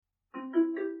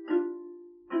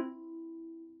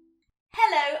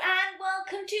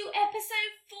welcome to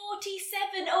episode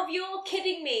 47 of You're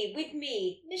Kidding Me with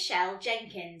me, Michelle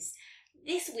Jenkins.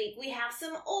 This week we have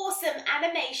some awesome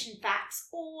animation facts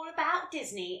all about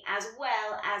Disney, as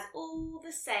well as all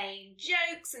the same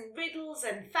jokes and riddles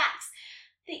and facts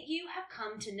that you have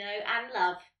come to know and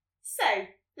love. So,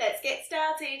 let's get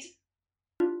started.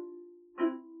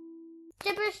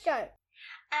 Gibberish joke.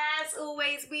 As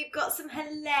always, we've got some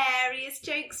hilarious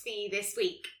jokes for you this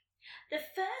week. The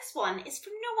first one is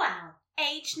from Noelle,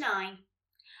 age 9.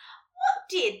 What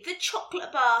did the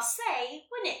chocolate bar say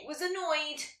when it was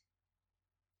annoyed?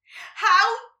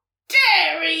 How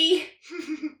dare he!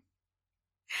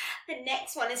 The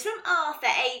next one is from Arthur,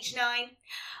 age 9.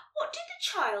 What did the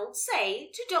child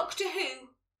say to Doctor Who?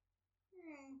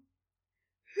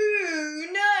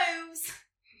 Who knows?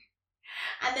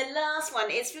 And the last one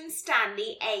is from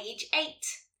Stanley, age 8. Why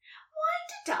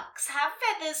do ducks have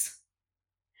feathers?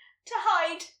 To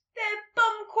hide their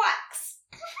bum quacks.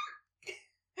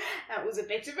 That was a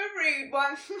bit of a rude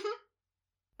one.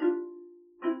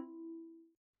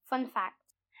 Fun fact.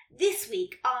 This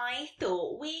week I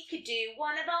thought we could do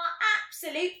one of our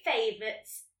absolute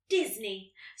favourites,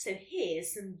 Disney. So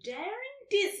here's some daring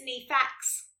Disney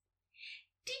facts.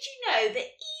 Did you know that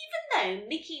even though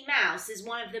Mickey Mouse is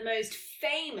one of the most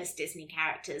famous Disney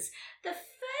characters, the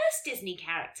first Disney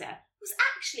character was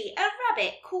actually a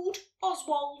rabbit called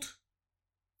Oswald?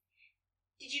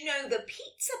 Did you know the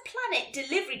Pizza Planet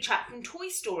delivery truck from Toy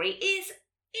Story is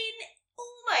in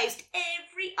almost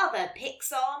every other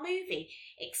Pixar movie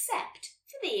except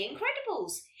for The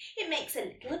Incredibles? It makes a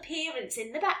little appearance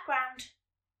in the background.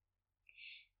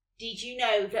 Did you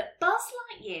know that Buzz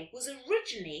Lightyear was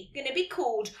originally going to be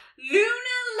called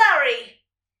Lunar Larry?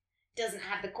 Doesn't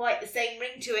have quite the same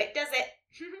ring to it, does it?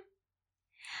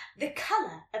 The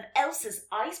colour of Elsa's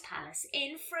ice palace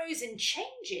in Frozen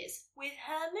changes with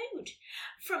her mood,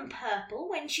 from purple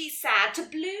when she's sad to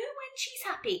blue when she's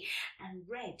happy, and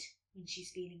red when she's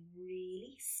feeling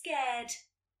really scared.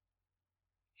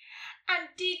 And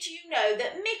did you know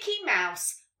that Mickey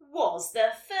Mouse was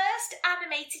the first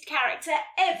animated character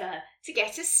ever to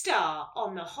get a star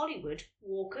on the Hollywood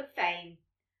Walk of Fame?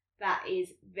 That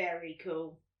is very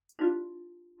cool.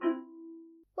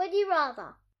 Would you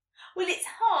rather? Well, it's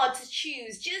hard to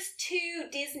choose just 2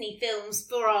 Disney films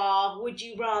for our Would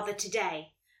You Rather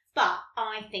today, but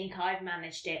I think I've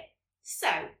managed it. So,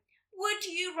 would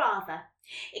you rather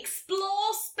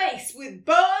explore space with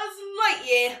Buzz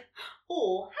Lightyear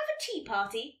or have a tea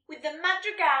party with the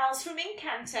Madrigals from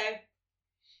Encanto?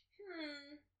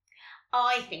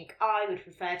 I think I would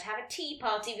prefer to have a tea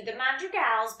party with the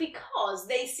Madrigals because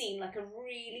they seem like a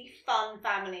really fun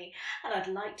family and I'd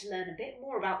like to learn a bit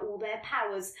more about all their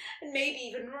powers and maybe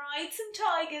even ride some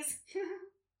tigers.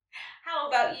 How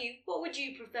about you? What would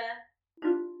you prefer?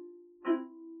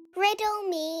 Riddle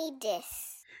me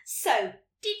this. So,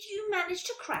 did you manage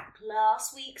to crack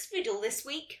last week's riddle this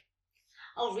week?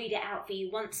 I'll read it out for you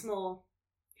once more.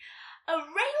 A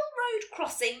railroad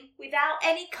crossing without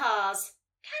any cars.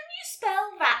 Can you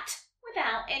spell that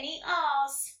without any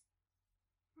R's?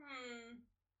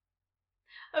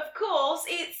 Of course,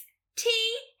 it's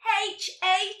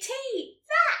T-H-A-T,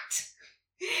 that.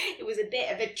 It was a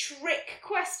bit of a trick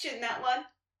question, that one.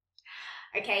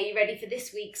 Okay, you ready for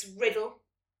this week's riddle?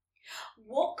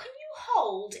 What can you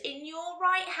hold in your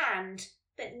right hand,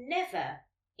 but never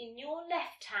in your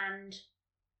left hand?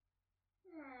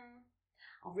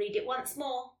 I'll read it once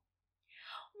more.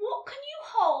 What can you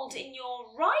hold in your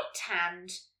right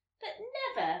hand, but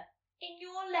never in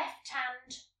your left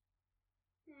hand?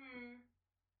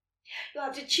 You'll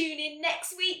have to tune in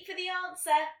next week for the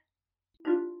answer.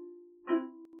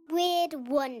 Weird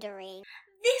wondering.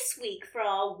 This week for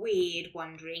our Weird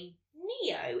Wondering,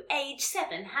 Neo, age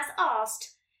 7, has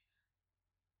asked,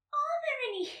 are there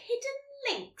any hidden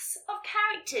links of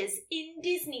characters in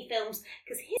Disney films?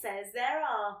 Because he says there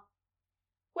are.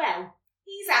 Well,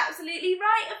 he's absolutely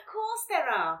right, of course there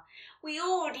are. We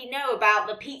already know about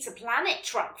the Pizza Planet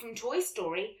truck from Toy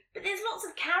Story, but there's lots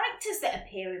of characters that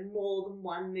appear in more than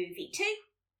one movie too.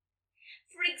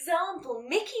 For example,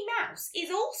 Mickey Mouse is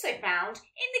also found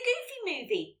in the Goofy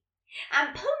movie.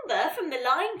 And Pumbaa from The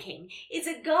Lion King is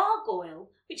a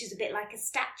gargoyle, which is a bit like a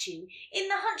statue, in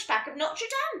The Hunchback of Notre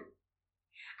Dame.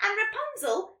 And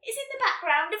Rapunzel is in the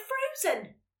background of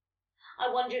Frozen.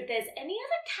 I wonder if there's any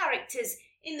other characters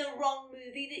in the wrong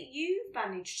movie that you've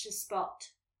managed to spot.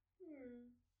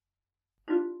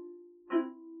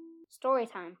 Story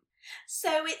time.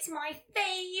 So it's my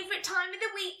favourite time of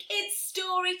the week. It's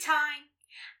story time.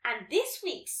 And this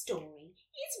week's story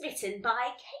is written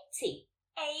by Katie,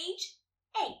 age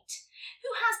 8,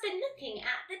 who has been looking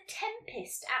at the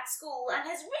tempest at school and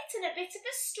has written a bit of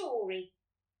a story.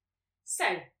 So,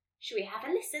 shall we have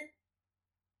a listen?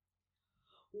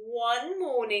 One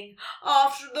morning,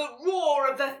 after the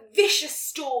roar of a vicious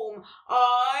storm,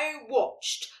 I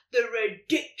watched the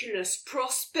ridiculous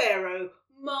Prospero,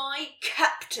 my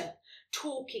captor,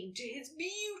 talking to his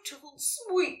beautiful,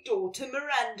 sweet daughter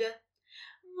Miranda.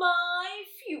 My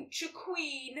future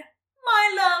queen,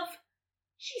 my love.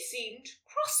 She seemed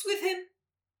cross with him.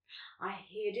 I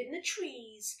hid in the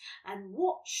trees and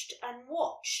watched and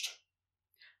watched.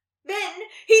 Then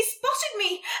he spotted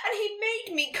me and he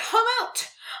made me come out.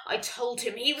 I told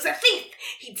him he was a thief.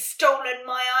 He'd stolen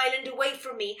my island away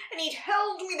from me and he'd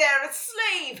held me there as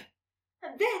slave.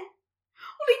 And then,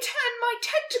 he turned my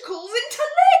tentacles into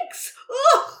legs.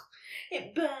 Ugh!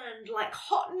 It burned like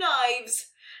hot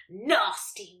knives.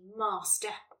 Nasty master.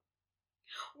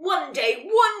 One day,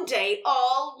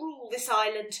 I'll rule this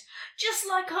island, just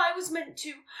like I was meant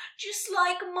to, just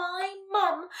like my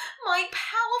mum, my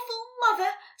powerful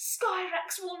mother,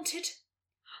 Skyrax wanted.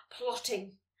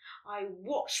 Plotting, I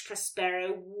watched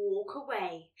Prospero walk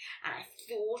away, and I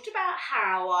thought about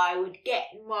how I would get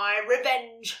my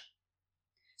revenge.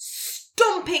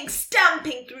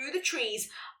 Stamping through the trees,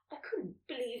 I couldn't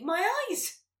believe my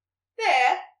eyes.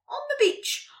 There, on the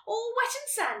beach, all wet and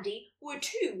sandy, were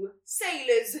two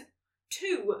sailors.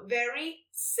 Two very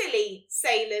silly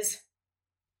sailors.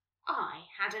 I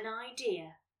had an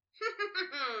idea.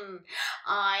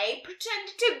 I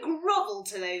pretended to grovel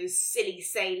to those silly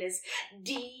sailors.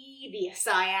 Devious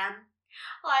I am.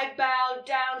 I bowed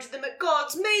down to them at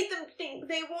gods, made them think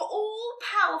they were all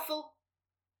powerful.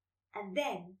 And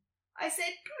then I said,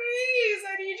 please,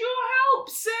 I need your help.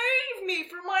 Save me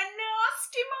from my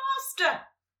nasty master.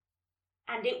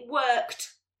 And it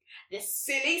worked. The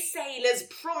silly sailors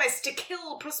promised to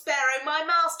kill Prospero, my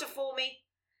master, for me.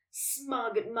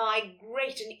 Smug at my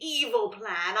great and evil plan,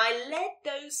 I led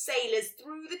those sailors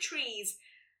through the trees.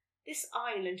 This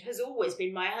island has always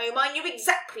been my home. I knew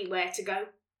exactly where to go.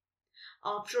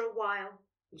 After a while,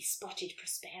 we spotted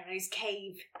Prospero's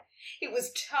cave. It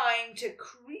was time to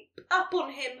creep up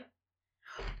on him.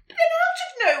 Then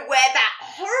out of nowhere, that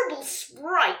horrible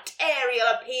sprite Ariel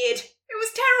appeared. It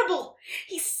was terrible.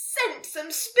 He sent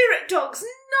some spirit dogs,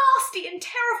 nasty and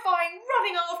terrifying,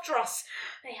 running after us.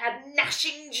 They had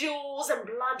gnashing jaws and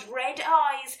blood-red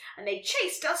eyes, and they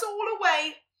chased us all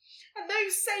away. And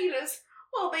those sailors,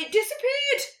 well, they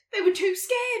disappeared. They were too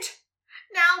scared.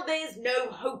 Now there's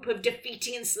no hope of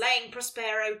defeating and slaying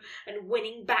Prospero and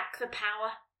winning back the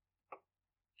power.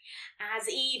 As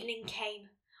evening came,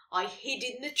 I hid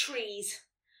in the trees.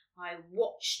 I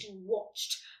watched and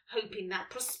watched, hoping that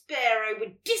Prospero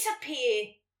would disappear.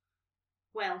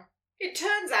 Well, it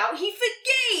turns out he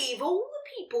forgave all the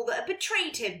people that had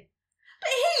betrayed him. But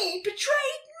he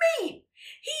betrayed me.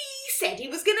 He said he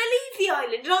was going to leave the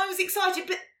island and I was excited,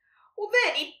 but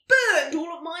then he burned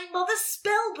all of my mother's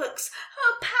spell books,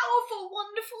 her powerful,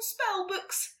 wonderful spell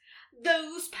books.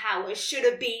 Those powers should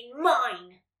have been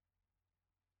mine.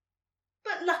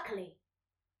 But luckily,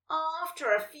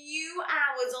 after a few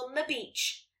hours on the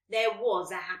beach, there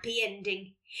was a happy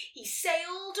ending. He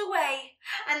sailed away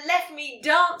and left me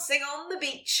dancing on the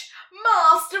beach,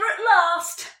 master at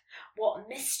last. What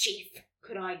mischief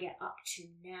could I get up to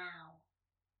now?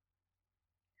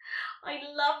 I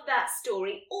love that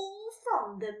story, all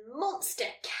from the monster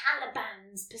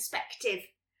Caliban's perspective.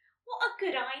 What a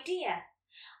good idea.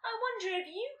 I wonder if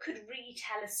you could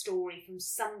retell a story from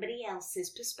somebody else's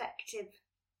perspective.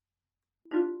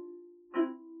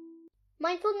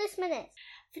 Mindfulness Minutes.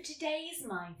 For today's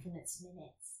Mindfulness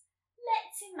Minutes,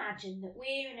 let's imagine that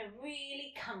we're in a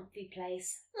really comfy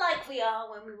place, like we are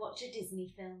when we watch a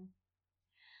Disney film.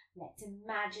 Let's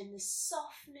imagine the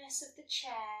softness of the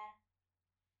chair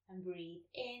and breathe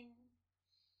in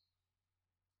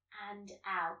and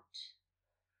out.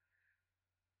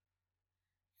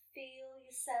 Feel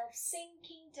yourself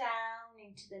sinking down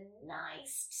into the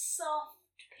nice, soft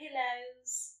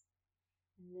pillows,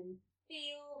 and then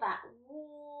feel that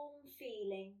warm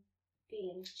feeling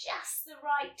just the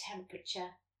right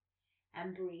temperature,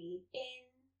 and breathe in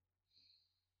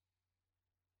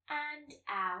and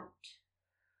out.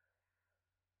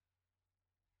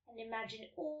 And imagine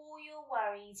all your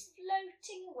worries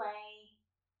floating away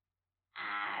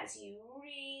as you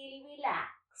really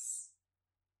relax.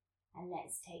 And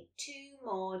let's take 2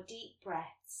 more deep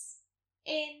breaths.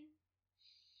 In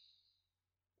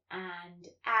and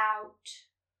out.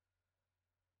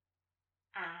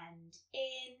 And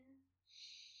in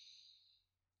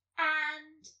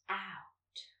and out.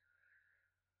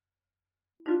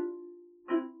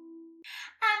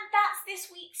 And that's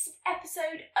this week's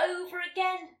episode over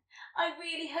again. I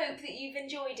really hope that you've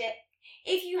enjoyed it.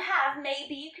 If you have,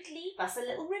 maybe you could leave us a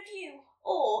little review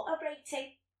or a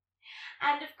rating.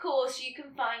 And of course, you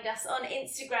can find us on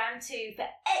Instagram too for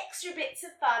extra bits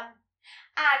of fun.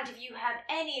 And if you have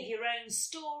any of your own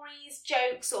stories,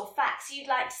 jokes or facts you'd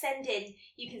like to send in,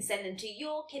 you can send them to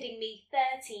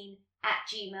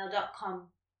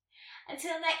yourkiddingme13@gmail.com.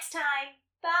 Until next time,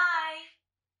 bye!